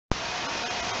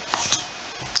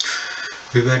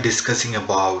We were discussing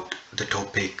about the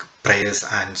topic prayers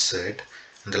answered.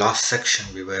 In the last section,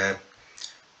 we were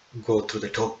go through the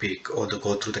topic or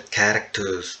go through the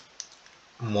characters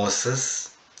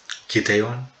Moses,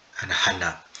 Gideon, and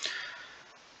Hannah.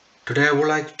 Today, I would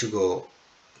like to go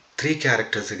three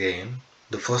characters again.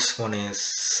 The first one is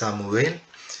Samuel,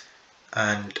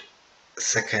 and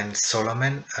second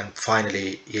Solomon, and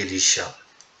finally Elisha.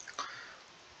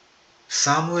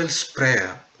 Samuel's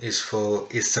prayer is for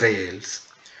Israel's,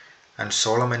 and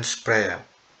Solomon's prayer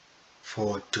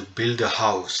for to build a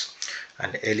house,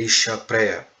 and Elisha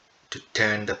prayer to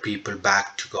turn the people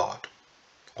back to God,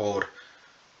 or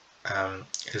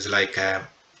is like a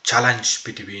challenge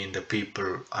between the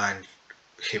people and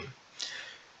him.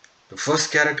 The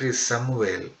first character is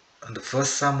Samuel, and the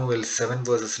first Samuel 7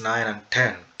 verses 9 and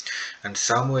 10. And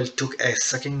Samuel took a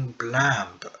sucking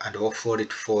lamb and offered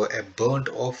it for a burnt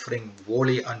offering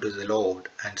wholly unto the Lord.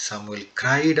 And Samuel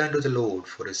cried unto the Lord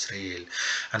for Israel,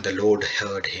 and the Lord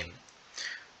heard him.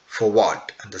 For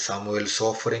what? And the Samuel's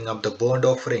offering up the burnt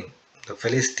offering. The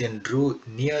Philistine drew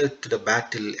near to the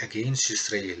battle against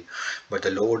Israel, but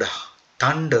the Lord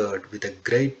thundered with a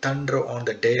great thunder on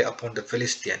the day upon the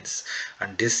Philistines,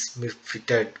 and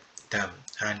discomfited them,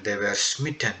 and they were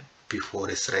smitten before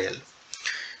Israel.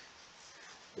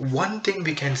 One thing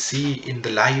we can see in the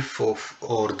life of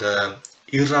or the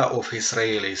era of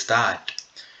Israel is that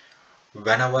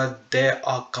whenever they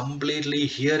are completely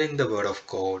hearing the word of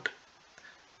God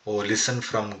or listen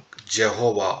from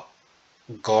Jehovah,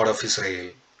 God of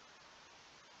Israel,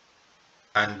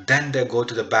 and then they go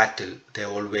to the battle, they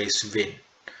always win.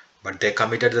 But they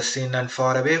committed the sin and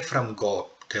far away from God,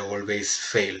 they always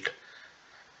failed.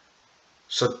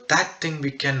 So that thing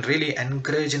we can really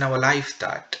encourage in our life,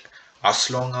 that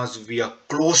as long as we are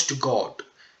close to God,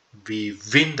 we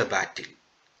win the battle.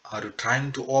 Are you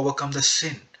trying to overcome the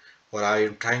sin? Or are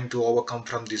you trying to overcome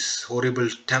from this horrible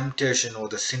temptation or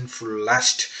the sinful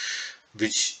lust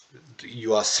which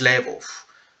you are slave of?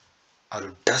 Are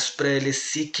you desperately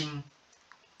seeking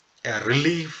a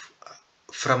relief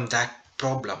from that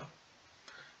problem?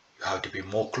 You have to be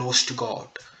more close to God.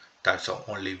 That's the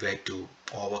only way to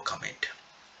overcome it.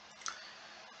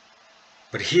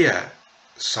 But here,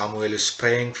 Samuel is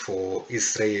praying for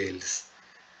Israel's.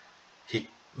 He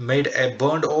made a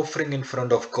burnt offering in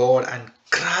front of God and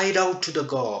cried out to the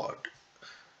God,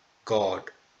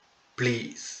 God,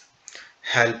 please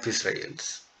help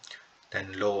Israel's.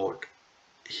 Then Lord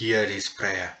heard his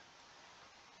prayer.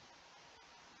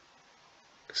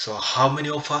 So how many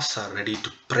of us are ready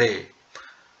to pray?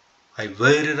 I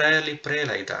very rarely pray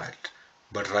like that.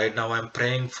 But right now I'm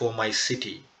praying for my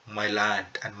city, my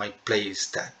land, and my place,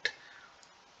 that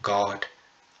God,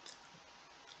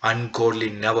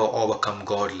 ungodly never overcome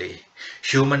godly.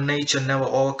 Human nature never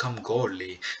overcome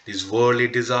godly. This worldly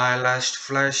desire, lust,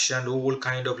 flesh, and all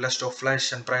kind of lust of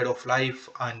flesh and pride of life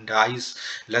and eyes,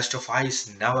 lust of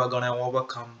eyes, never gonna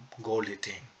overcome godly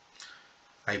thing.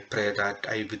 I pray that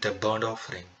with a burnt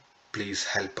offering, please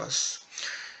help us.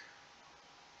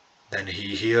 Then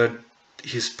he heard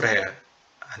his prayer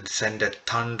and sent a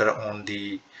thunder on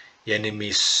the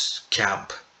enemy's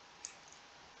camp,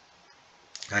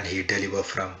 and he delivered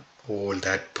from all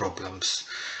that problems,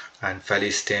 and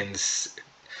Philistines,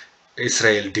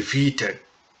 Israel defeated,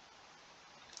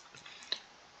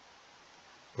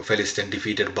 Philistine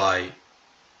defeated by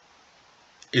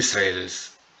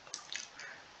Israel's.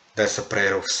 That's the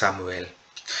prayer of Samuel.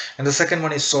 And the second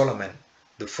one is Solomon,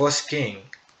 the first king,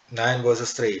 9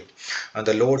 verses 3. And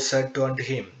the Lord said unto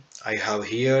him, I have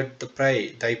heard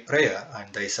thy prayer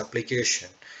and thy supplication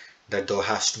that thou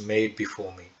hast made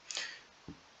before me.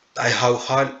 I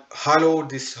have hallowed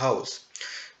this house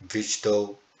which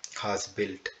thou hast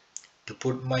built, to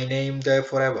put my name there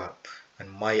forever,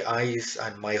 and my eyes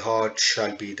and my heart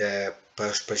shall be there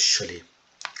perpetually.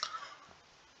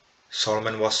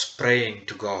 Solomon was praying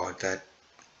to God that,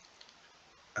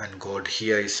 and God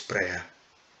hear his prayer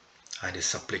and his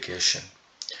supplication.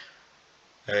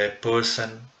 A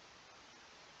person,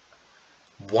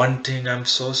 one thing I'm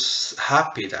so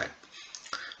happy that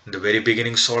in the very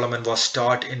beginning Solomon was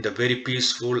taught in the very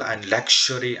peaceful and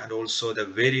luxury and also the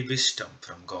very wisdom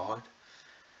from God,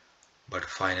 but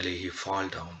finally he fall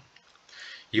down.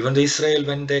 Even the Israel,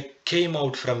 when they came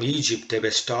out from Egypt, they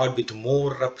were started with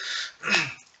more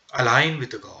aligned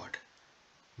with God,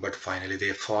 but finally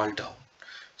they fall down.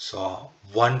 So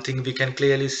one thing we can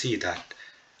clearly see, that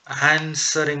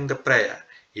answering the prayer,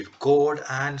 if God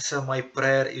answer my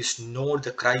prayer, is not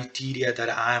the criteria that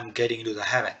I am getting into the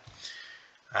heaven.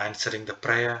 Answering the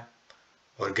prayer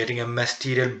or getting a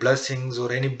material blessings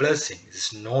or any blessings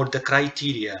is not the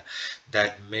criteria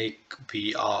that make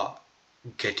we are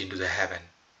get into the heaven.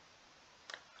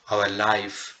 Our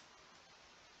life,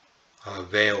 our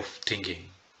way of thinking.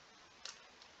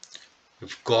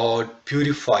 If God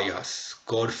purify us,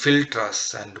 God filter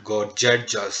us, and God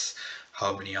judge us,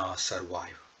 how many are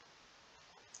survive?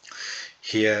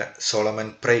 Here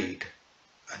Solomon prayed,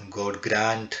 and God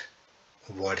grant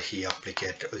what he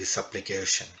applied, his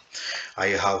application. I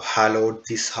have hallowed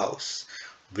this house,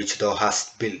 which thou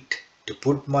hast built, to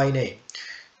put my name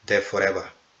there forever,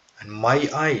 and my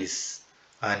eyes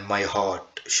and my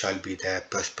heart shall be there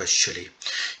perpetually.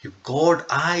 If God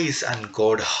eyes and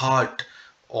God heart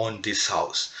on this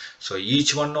house, so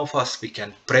each one of us, we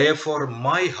can pray for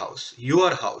my house,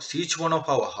 your house, each one of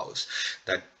our house,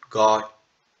 that God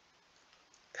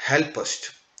help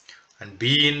us and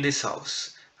be in this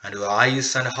house, and your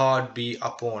eyes and heart be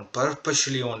upon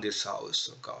perpetually on this house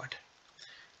of God.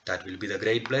 That will be the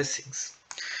great blessings.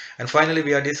 And finally,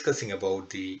 we are discussing about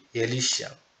the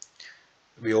Elisha.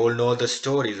 We all know the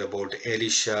stories about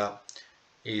Elisha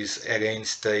is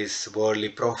against these worldly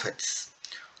prophets,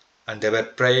 and they were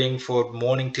praying for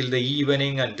morning till the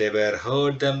evening, and they were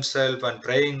heard themselves and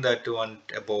praying that one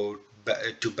about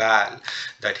to Baal,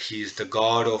 that he is the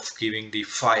God of giving the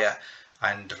fire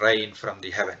and rain from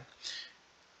the heaven.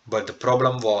 But the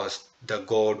problem was their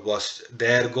God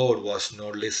was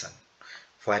not listen.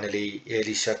 Finally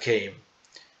Elisha came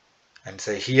and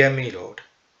said, hear me, Lord.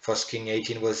 1 King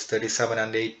 18 verse 37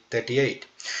 and 38.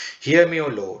 Hear me, O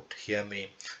Lord, hear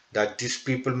me, that these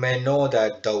people may know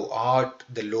that thou art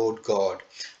the Lord God,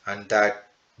 and that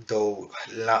thou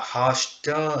hast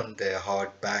turned their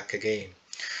heart back again.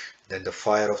 Then the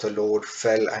fire of the Lord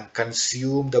fell and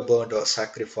consumed the burnt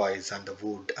sacrifice, and the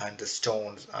wood, and the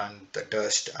stones, and the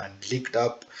dust, and licked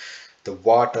up the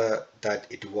water that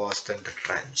it was in the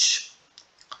trench.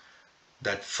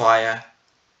 That fire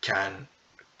can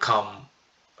come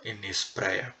in his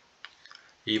prayer.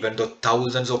 Even though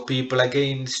thousands of people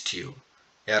against you,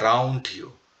 around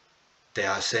you, they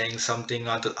are saying something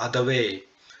other way,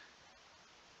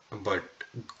 but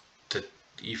the,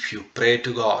 if you pray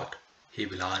to God, he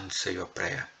will answer your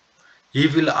prayer. He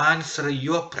will answer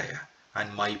your prayer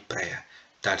and my prayer.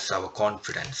 That's our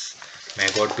confidence.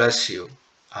 May God bless you.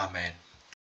 Amen.